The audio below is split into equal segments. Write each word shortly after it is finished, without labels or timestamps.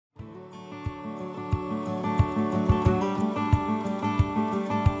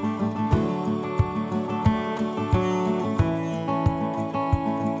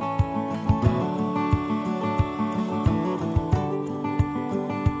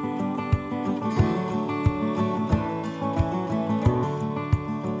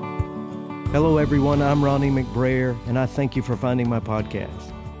Hello everyone, I'm Ronnie McBrayer, and I thank you for finding my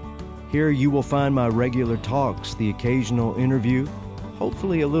podcast. Here you will find my regular talks, the occasional interview,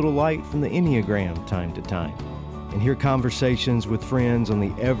 hopefully a little light from the Enneagram time to time, and hear conversations with friends on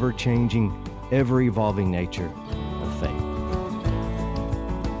the ever-changing, ever-evolving nature of faith.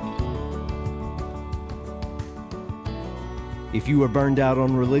 If you are burned out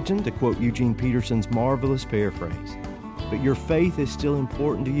on religion, to quote Eugene Peterson's marvelous paraphrase, but your faith is still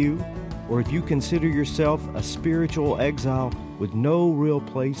important to you, or if you consider yourself a spiritual exile with no real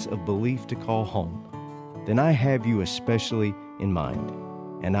place of belief to call home, then I have you especially in mind,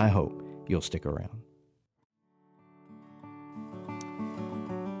 and I hope you'll stick around.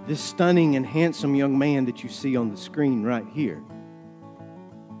 This stunning and handsome young man that you see on the screen right here.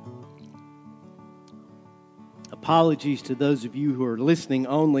 Apologies to those of you who are listening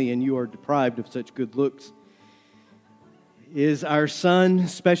only and you are deprived of such good looks. Is our son,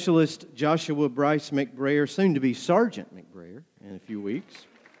 Specialist Joshua Bryce McBrayer, soon to be Sergeant McBrayer in a few weeks.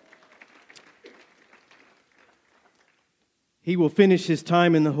 He will finish his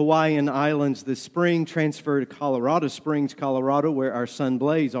time in the Hawaiian Islands this spring, transfer to Colorado Springs, Colorado, where our son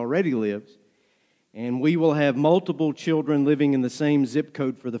Blaze already lives. And we will have multiple children living in the same zip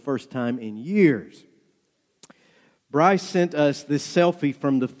code for the first time in years. Bryce sent us this selfie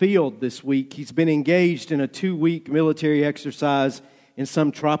from the field this week. He's been engaged in a 2-week military exercise in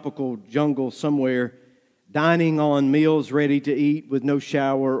some tropical jungle somewhere, dining on meals ready to eat with no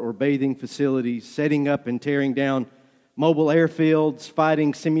shower or bathing facilities, setting up and tearing down mobile airfields,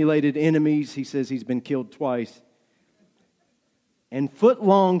 fighting simulated enemies. He says he's been killed twice. And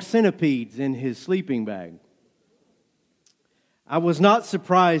foot-long centipedes in his sleeping bag. I was not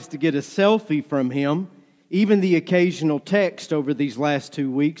surprised to get a selfie from him, even the occasional text over these last 2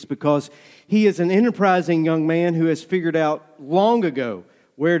 weeks, because he is an enterprising young man who has figured out long ago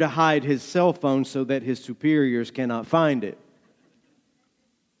where to hide his cell phone so that his superiors cannot find it.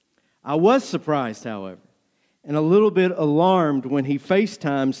 I was surprised, however, and a little bit alarmed when he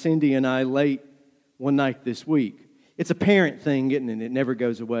FaceTimed Cindy and I late one night this week. It's a parent thing, isn't it? It never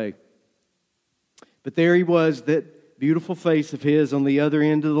goes away. But there he was, that beautiful face of his on the other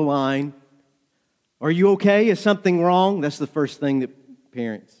end of the line. Are you okay? Is something wrong? That's the first thing that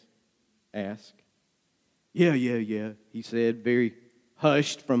parents ask. Yeah, he said, very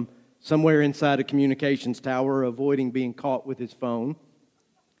hushed from somewhere inside a communications tower, avoiding being caught with his phone.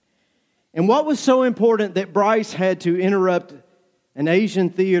 And what was so important that Bryce had to interrupt an Asian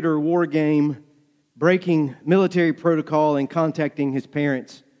theater war game, breaking military protocol and contacting his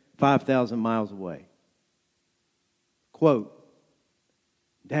parents 5,000 miles away? Quote,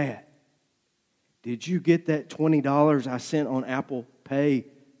 Dad, did you get that $20 I sent on Apple Pay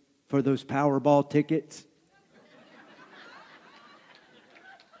for those Powerball tickets?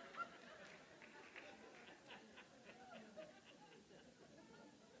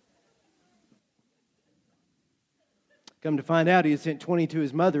 Come to find out, he had sent 20 to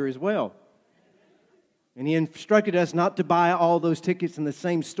his mother as well. And he instructed us not to buy all those tickets in the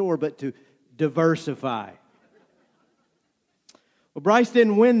same store, but to diversify. Well, Bryce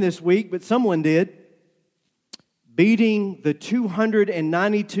didn't win this week, but someone did, beating the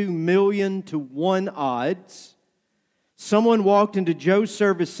 292 million to 1 odds. Someone walked into Joe's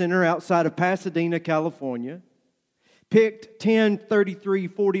Service Center outside of Pasadena, California, picked 10, 33,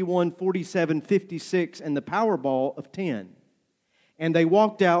 41, 47, 56, and the Powerball of 10. And they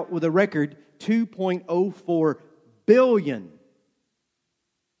walked out with a record $2.04 billion.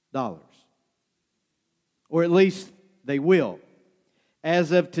 Or at least they will.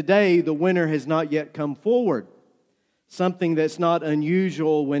 As of today, the winner has not yet come forward. Something that's not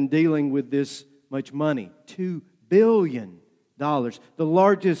unusual when dealing with this much money. $2 billion. The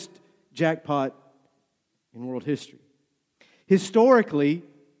largest jackpot in world history. Historically,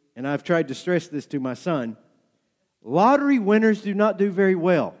 and I've tried to stress this to my son, lottery winners do not do very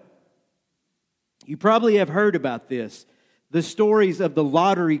well. You probably have heard about this. The stories of the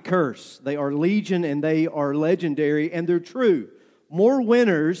lottery curse. They are legion and they are legendary, and they're true. More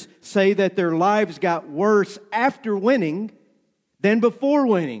winners say that their lives got worse after winning than before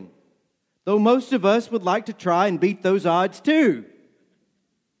winning. Though most of us would like to try and beat those odds too.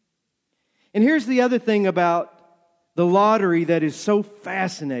 And here's the other thing about the lottery that is so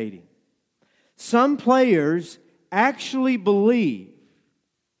fascinating. Some players actually believe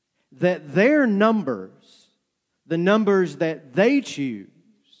that their numbers, the numbers that they choose,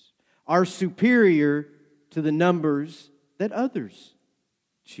 are superior to the numbers that others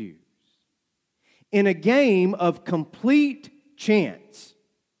choose. In a game of complete chance,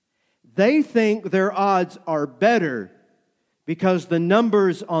 they think their odds are better because the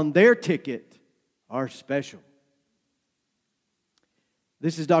numbers on their ticket are special.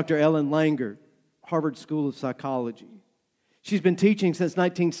 This is Dr. Ellen Langer, Harvard School of Psychology. She's been teaching since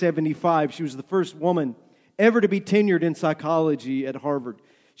 1975. She was the first woman ever to be tenured in psychology at Harvard.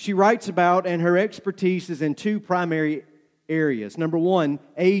 She writes about, and her expertise is in two primary areas. Number one,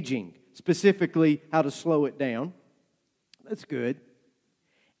 aging, specifically how to slow it down. That's good.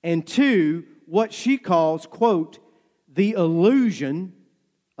 And two, what she calls, quote, the illusion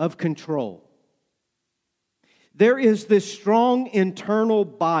of control. There is this strong internal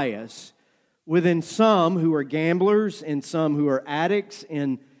bias within some who are gamblers and some who are addicts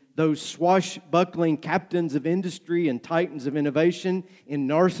and those swashbuckling captains of industry and titans of innovation, in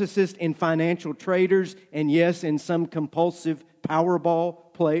narcissists, in financial traders, and yes, in some compulsive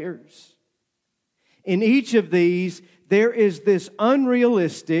Powerball players. In each of these, there is this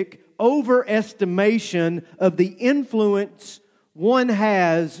unrealistic overestimation of the influence one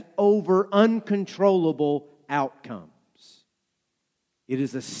has over uncontrollable outcomes. It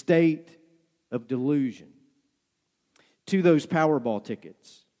is a state of delusion. To those Powerball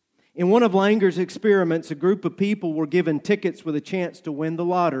tickets. In one of Langer's experiments, a group of people were given tickets with a chance to win the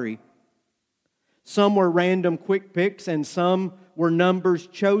lottery. Some were random quick picks, and some were numbers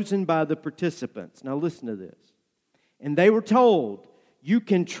chosen by the participants. Now listen to this. And they were told, you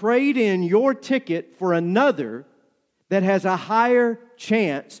can trade in your ticket for another that has a higher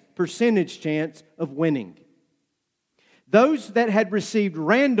percentage chance of winning. Those that had received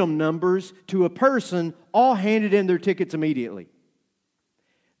random numbers to a person all handed in their tickets immediately.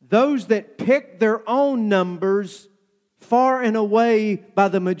 Those that picked their own numbers far and away by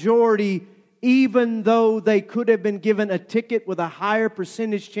the majority, even though they could have been given a ticket with a higher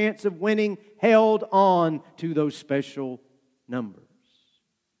percentage chance of winning, held on to those special numbers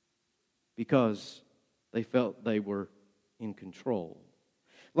because they felt they were in control.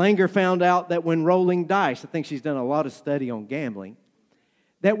 Langer found out that when rolling dice, I think she's done a lot of study on gambling,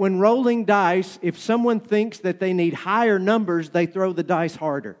 that when rolling dice, if someone thinks that they need higher numbers, they throw the dice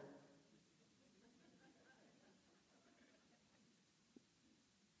harder.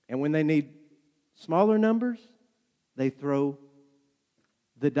 And when they need smaller numbers, they throw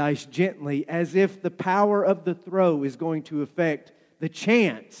the dice gently, as if the power of the throw is going to affect the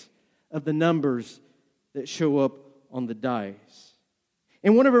chance of the numbers that show up on the dice.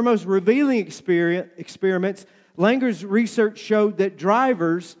 In one of her most revealing experiments, Langer's research showed that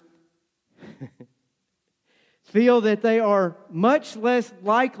drivers feel that they are much less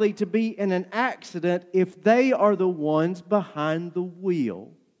likely to be in an accident if they are the ones behind the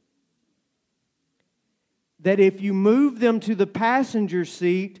wheel. That if you move them to the passenger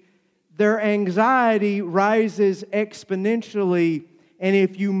seat, their anxiety rises exponentially. And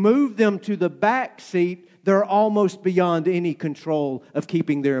if you move them to the back seat, they're almost beyond any control of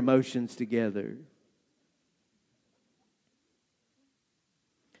keeping their emotions together.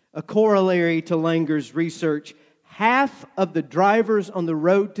 A corollary to Langer's research, half of the drivers on the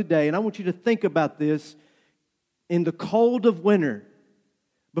road today, and I want you to think about this, in the cold of winter,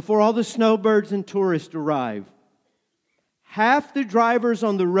 before all the snowbirds and tourists arrive, half the drivers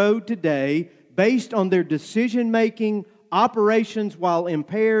on the road today, based on their decision-making, operations while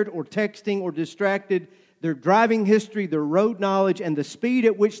impaired or texting or distracted, their driving history, their road knowledge, and the speed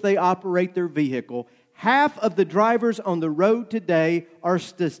at which they operate their vehicle, half of the drivers on the road today are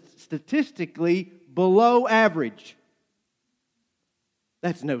statistically below average.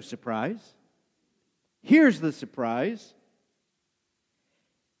 That's no surprise. Here's the surprise.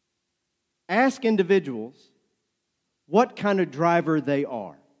 Ask individuals what kind of driver they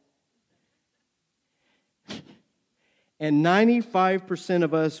are. And 95%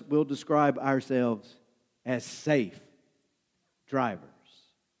 of us will describe ourselves as safe drivers.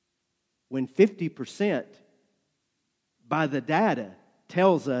 When 50% by the data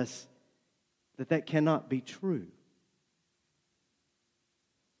tells us that that cannot be true.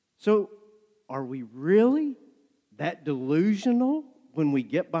 So, are we really that delusional when we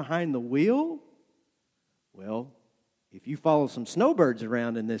get behind the wheel? Well, if you follow some snowbirds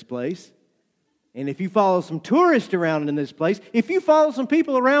around in this place, and if you follow some tourists around in this place, if you follow some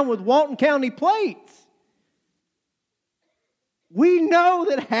people around with Walton County plates, we know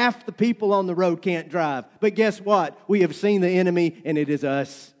that half the people on the road can't drive. But guess what? We have seen the enemy, and it is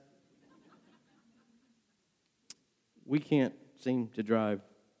us. We can't seem to drive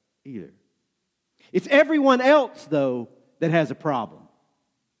either. It's everyone else, though, that has a problem.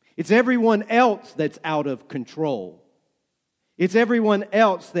 It's everyone else that's out of control. It's everyone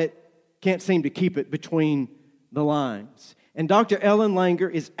else that can't seem to keep it between the lines. And Dr. Ellen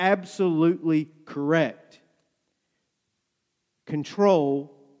Langer is absolutely correct.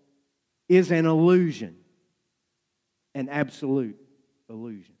 control is an illusion, an absolute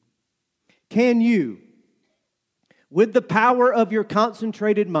illusion. Can you, with the power of your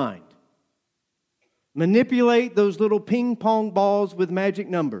concentrated mind, manipulate those little ping pong balls with magic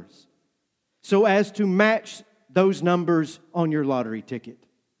numbers so as to match those numbers on your lottery ticket?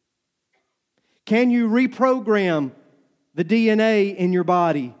 Can you reprogram the DNA in your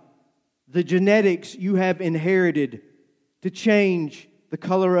body, the genetics you have inherited, to change the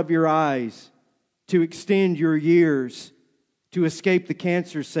color of your eyes, to extend your years, to escape the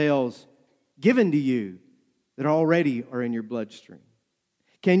cancer cells given to you that already are in your bloodstream?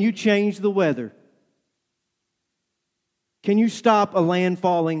 Can you change the weather? Can you stop a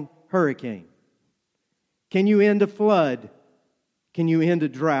landfalling hurricane? Can you end a flood? Can you end a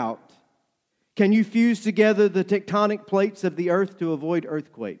drought? Can you fuse together the tectonic plates of the earth to avoid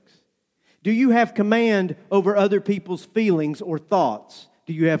earthquakes? Do you have command over other people's feelings or thoughts?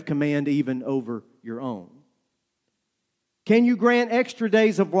 Do you have command even over your own? Can you grant extra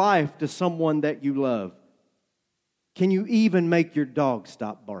days of life to someone that you love? Can you even make your dog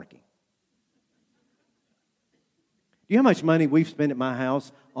stop barking? Do you know how much money we've spent at my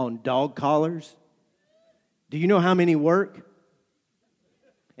house on dog collars? Do you know how many work?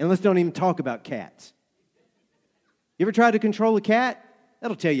 And let's don't even talk about cats. You ever tried to control a cat?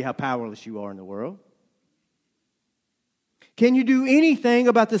 That'll tell you how powerless you are in the world. Can you do anything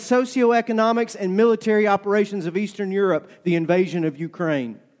about the socioeconomics and military operations of Eastern Europe, the invasion of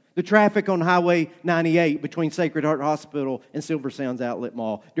Ukraine, the traffic on Highway 98 between Sacred Heart Hospital and Silver Sounds Outlet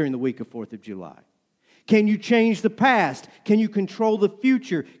Mall during the week of 4th of July? Can you change the past? Can you control the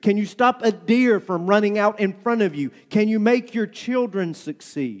future? Can you stop a deer from running out in front of you? Can you make your children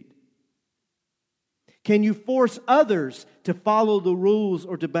succeed? Can you force others to follow the rules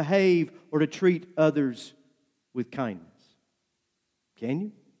or to behave or to treat others with kindness? Can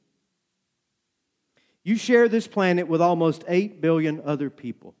you? You share this planet with almost 8 billion other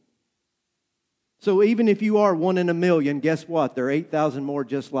people. So even if you are one in a million, guess what? There are 8,000 more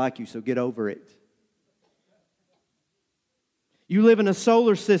just like you, so get over it. You live in a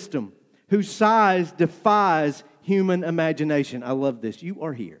solar system whose size defies human imagination. I love this. You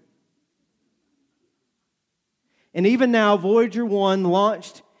are here. And even now, Voyager 1,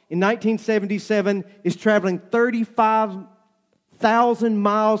 launched in 1977, is traveling 35,000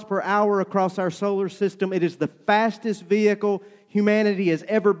 miles per hour across our solar system. It is the fastest vehicle humanity has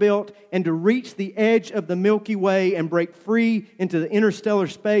ever built. And to reach the edge of the Milky Way and break free into the interstellar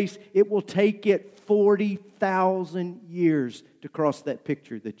space, it will take it 40,000 years to cross that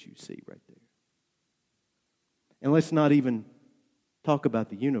picture that you see right there. And let's not even talk about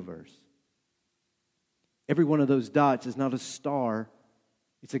the universe. Every one of those dots is not a star.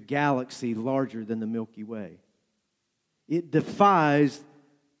 It's a galaxy larger than the Milky Way. It defies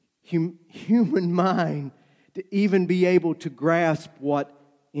human mind to even be able to grasp what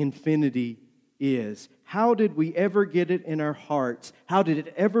infinity is. How did we ever get it in our hearts? How did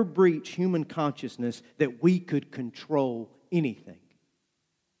it ever breach human consciousness that we could control anything?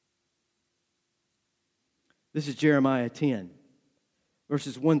 This is Jeremiah 10,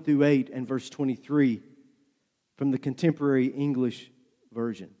 verses 1 through 8 and verse 23 from the Contemporary English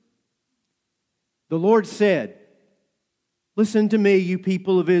Version. The Lord said, "Listen to me, you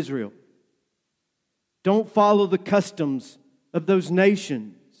people of Israel. Don't follow the customs of those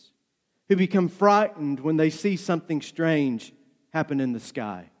nations who become frightened when they see something strange happen in the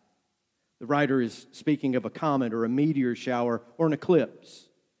sky." The writer is speaking of a comet or a meteor shower or an eclipse.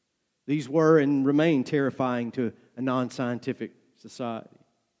 These were and remain terrifying to a non-scientific society.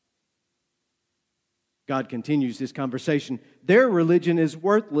 God continues this conversation. Their religion is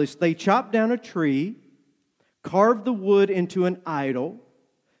worthless. They chop down a tree, carve the wood into an idol,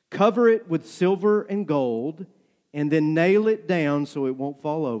 cover it with silver and gold, and then nail it down so it won't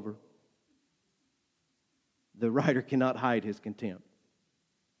fall over. The writer cannot hide his contempt.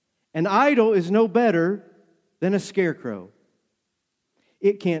 An idol is no better than a scarecrow.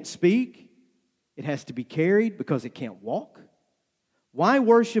 It can't speak. It has to be carried because it can't walk. Why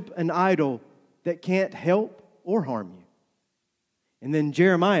worship an idol that can't help or harm you? And then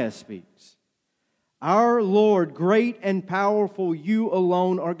Jeremiah speaks. Our Lord, great and powerful, you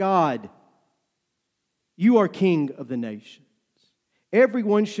alone are God. You are King of the nations.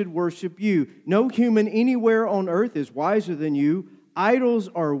 Everyone should worship you. No human anywhere on earth is wiser than you. Idols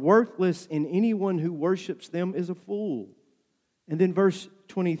are worthless, and anyone who worships them is a fool. And then verse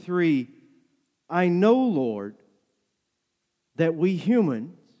 23, I know, Lord, that we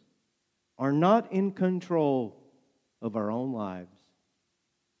humans are not in control of our own lives.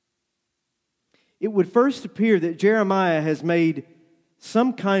 it would first appear that Jeremiah has made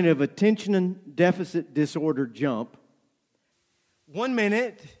some kind of attention deficit disorder jump. 1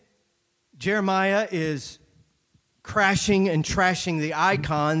 minute, Jeremiah is crashing and trashing the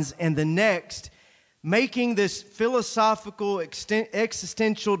icons, and the next, making this philosophical,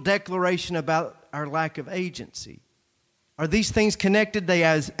 existential declaration about our lack of agency. Are these things connected? They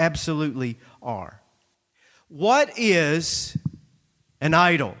absolutely are. What is an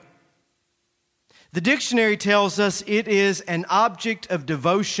idol? The dictionary tells us it is an object of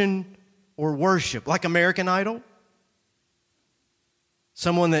devotion or worship, like American Idol.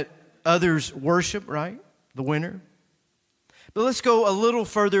 Someone that others worship, right? The winner. But let's go a little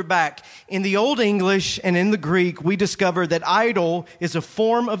further back. In the Old English and in the Greek, we discover that idol is a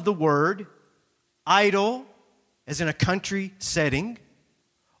form of the word idol, as in a country setting,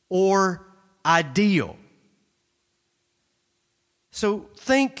 or ideal. So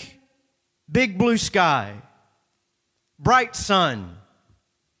think big blue sky, bright sun,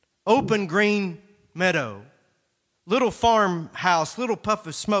 open green meadow, little farmhouse, little puff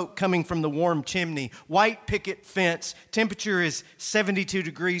of smoke coming from the warm chimney, white picket fence, temperature is 72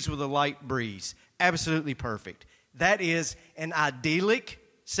 degrees with a light breeze. Absolutely perfect. That is an idyllic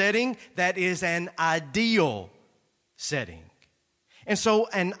setting. That is an ideal setting. And so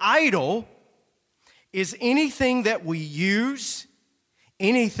an idol is anything that we use,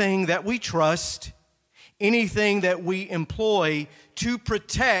 anything that we trust, anything that we employ to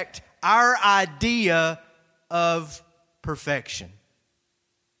protect our idea of perfection.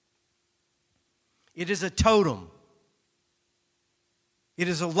 It is a totem. It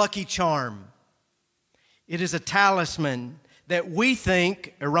is a lucky charm. It is a talisman that we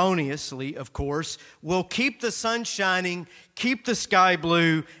think, erroneously, of course, will keep the sun shining, keep the sky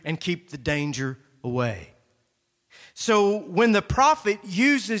blue, and keep the danger away. So when the prophet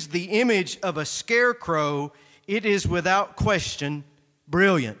uses the image of a scarecrow, it is without question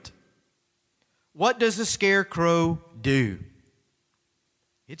brilliant. What does a scarecrow do?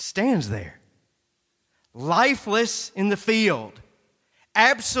 It stands there, lifeless in the field,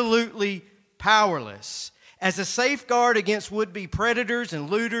 absolutely powerless, as a safeguard against would-be predators and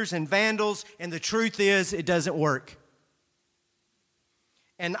looters and vandals, and the truth is, it doesn't work.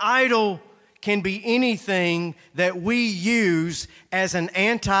 An idol can be anything that we use as an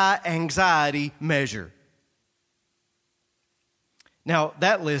anti-anxiety measure. Now,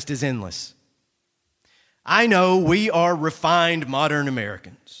 that list is endless. I know we are refined modern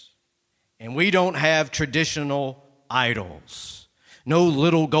Americans, and we don't have traditional idols. No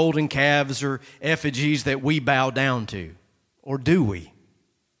little golden calves or effigies that we bow down to. Or do we?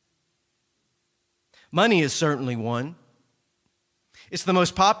 Money is certainly one. It's the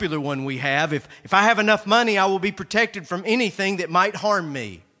most popular one we have. If I have enough money, I will be protected from anything that might harm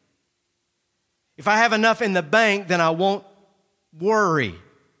me. If I have enough in the bank, then I won't worry.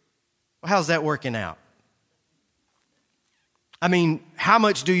 Well, how's that working out? I mean, how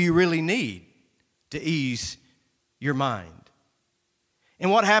much do you really need to ease your mind?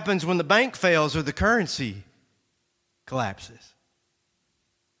 And what happens when the bank fails or the currency collapses?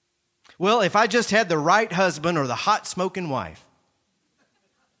 Well, if I just had the right husband or the hot smoking wife,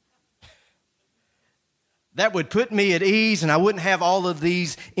 that would put me at ease and I wouldn't have all of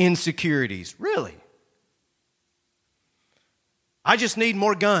these insecurities. Really? I just need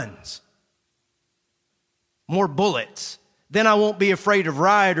more guns, more bullets. Then I won't be afraid of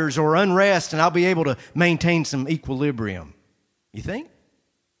rioters or unrest and I'll be able to maintain some equilibrium. You think?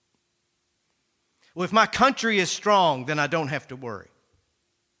 Well, if my country is strong, then I don't have to worry.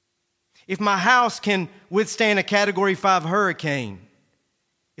 If my house can withstand a Category 5 hurricane,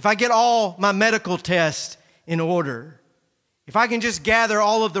 if I get all my medical tests in order, if I can just gather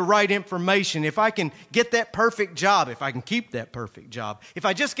all of the right information, if I can get that perfect job, if I can keep that perfect job, if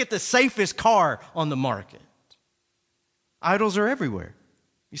I just get the safest car on the market. Idols are everywhere.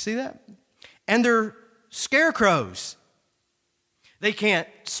 You see that? And they're scarecrows. They can't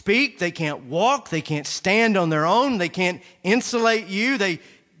speak, they can't walk, they can't stand on their own, they can't insulate you, they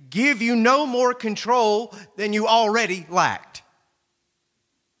give you no more control than you already lacked.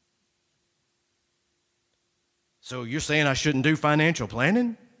 So you're saying I shouldn't do financial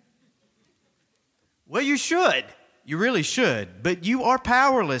planning? Well, you should. You really should. But you are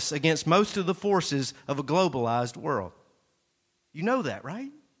powerless against most of the forces of a globalized world. You know that,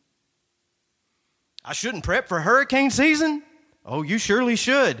 right? I shouldn't prep for hurricane season? Oh, you surely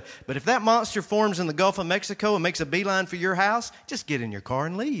should. But if that monster forms in the Gulf of Mexico and makes a beeline for your house, just get in your car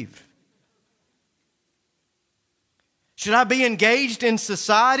and leave. Should I be engaged in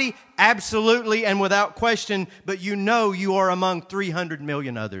society? Absolutely and without question, but you know you are among 300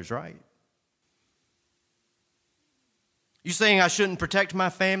 million others, right? You saying I shouldn't protect my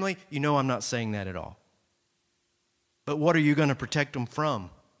family? You know I'm not saying that at all. But what are you going to protect them from?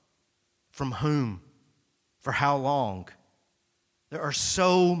 From whom? For how long? There are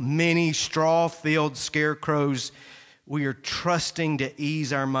so many straw-filled scarecrows we are trusting to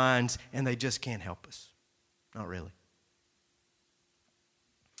ease our minds, and they just can't help us. Not really.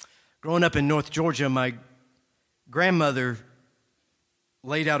 Growing up in North Georgia, my grandmother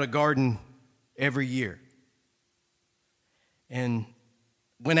laid out a garden every year. And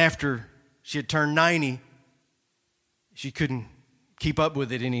when after she had turned 90, she couldn't keep up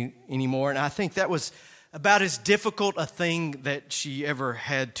with it anymore. And I think that was about as difficult a thing that she ever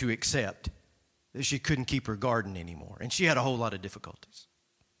had to accept, that she couldn't keep her garden anymore. And she had a whole lot of difficulties.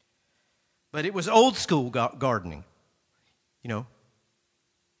 But it was old school gardening. You know,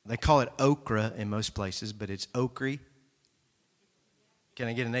 they call it okra in most places, but it's okra. Can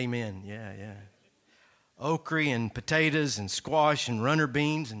I get an amen? Yeah. Okra and potatoes and squash and runner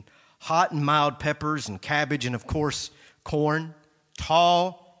beans and hot and mild peppers and cabbage and, of course, corn.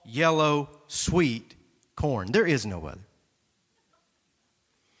 Tall, yellow, sweet corn. There is no other.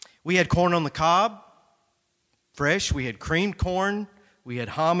 We had corn on the cob, fresh. We had creamed corn. We had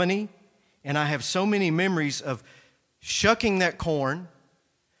hominy. And I have so many memories of shucking that corn,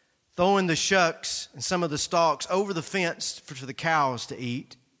 throwing the shucks and some of the stalks over the fence for the cows to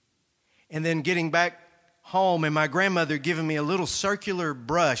eat, and then getting back home and my grandmother giving me a little circular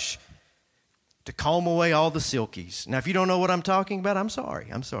brush to comb away all the silkies. Now, if you don't know what I'm talking about, I'm sorry.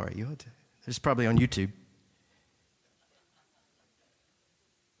 It's probably on YouTube.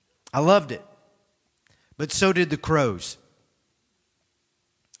 I loved it. But so did the crows.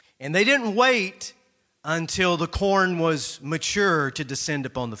 And they didn't wait until the corn was mature to descend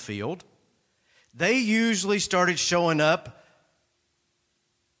upon the field. They usually started showing up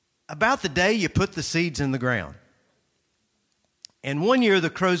about the day you put the seeds in the ground. And one year the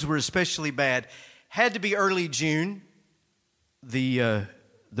crows were especially bad. Had to be early June. The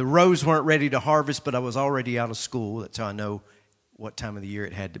rows weren't ready to harvest, but I was already out of school. That's how I know what time of the year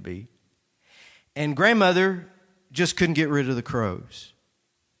it had to be. And grandmother just couldn't get rid of the crows.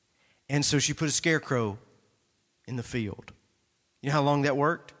 And so she put a scarecrow in the field. You know how long that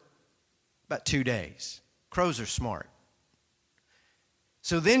worked? About 2 days. Crows are smart.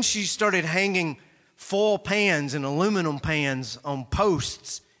 So then she started hanging foil pans and aluminum pans on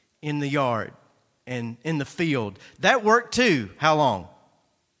posts in the yard and in the field. That worked too. How long?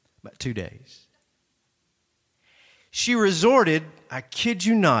 About 2 days. She resorted, I kid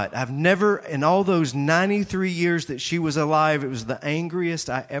you not, I've never, in all those 93 years that she was alive, it was the angriest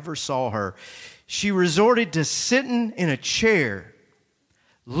I ever saw her. She resorted to sitting in a chair,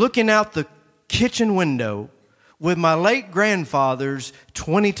 looking out the kitchen window with my late grandfather's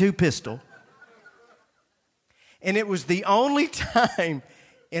 .22 pistol. And it was the only time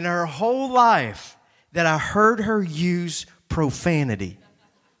in her whole life that I heard her use profanity.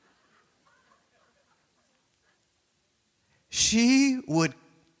 She would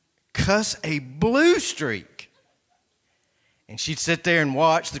cuss a blue streak. And she'd sit there and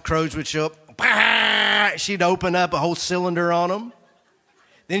watch. The crows would show up. Bah! She'd open up a whole cylinder on them.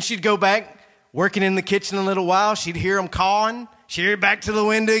 Then she'd go back, working in the kitchen a little while. She'd hear them cawing. She'd hear back to the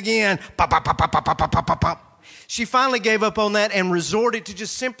window again. Pop, pop, pop, pop, pop, pop, pop, pop, pop. She finally gave up on that and resorted to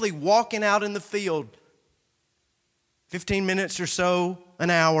just simply walking out in the field. 15 minutes or so, an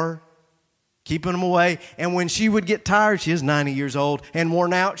hour, keeping them away. And when she would get tired, she is 90 years old, and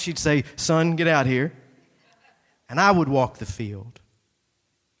worn out, she'd say, "Son, get out here." And I would walk the field.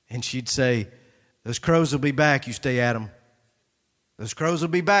 And she'd say, "Those crows will be back, you stay at them. Those crows will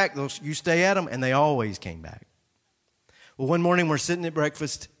be back, you stay at them." And they always came back. Well, one morning we're sitting at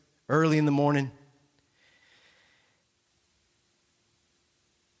breakfast early in the morning.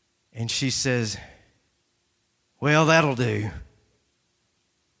 And she says, "Well, that'll do."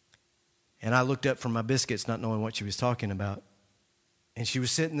 And I looked up from my biscuits, not knowing what she was talking about. And she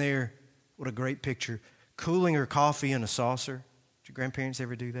was sitting there, what a great picture, cooling her coffee in a saucer. Did your grandparents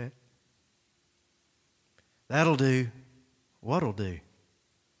ever do that? That'll do. What'll do?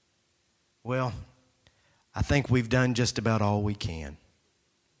 Well, I think we've done just about all we can.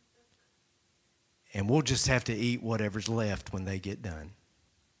 And we'll just have to eat whatever's left when they get done.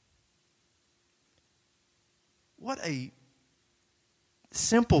 What a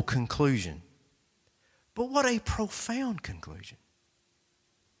simple conclusion, but what a profound conclusion.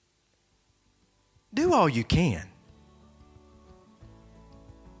 Do all you can.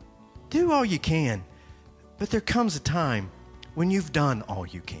 Do all you can, but there comes a time when you've done all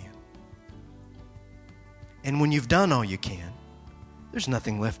you can. And when you've done all you can, there's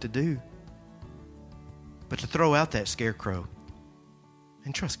nothing left to do. but to throw out that scarecrow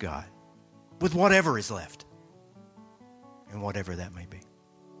and trust God with whatever is left and whatever that may be.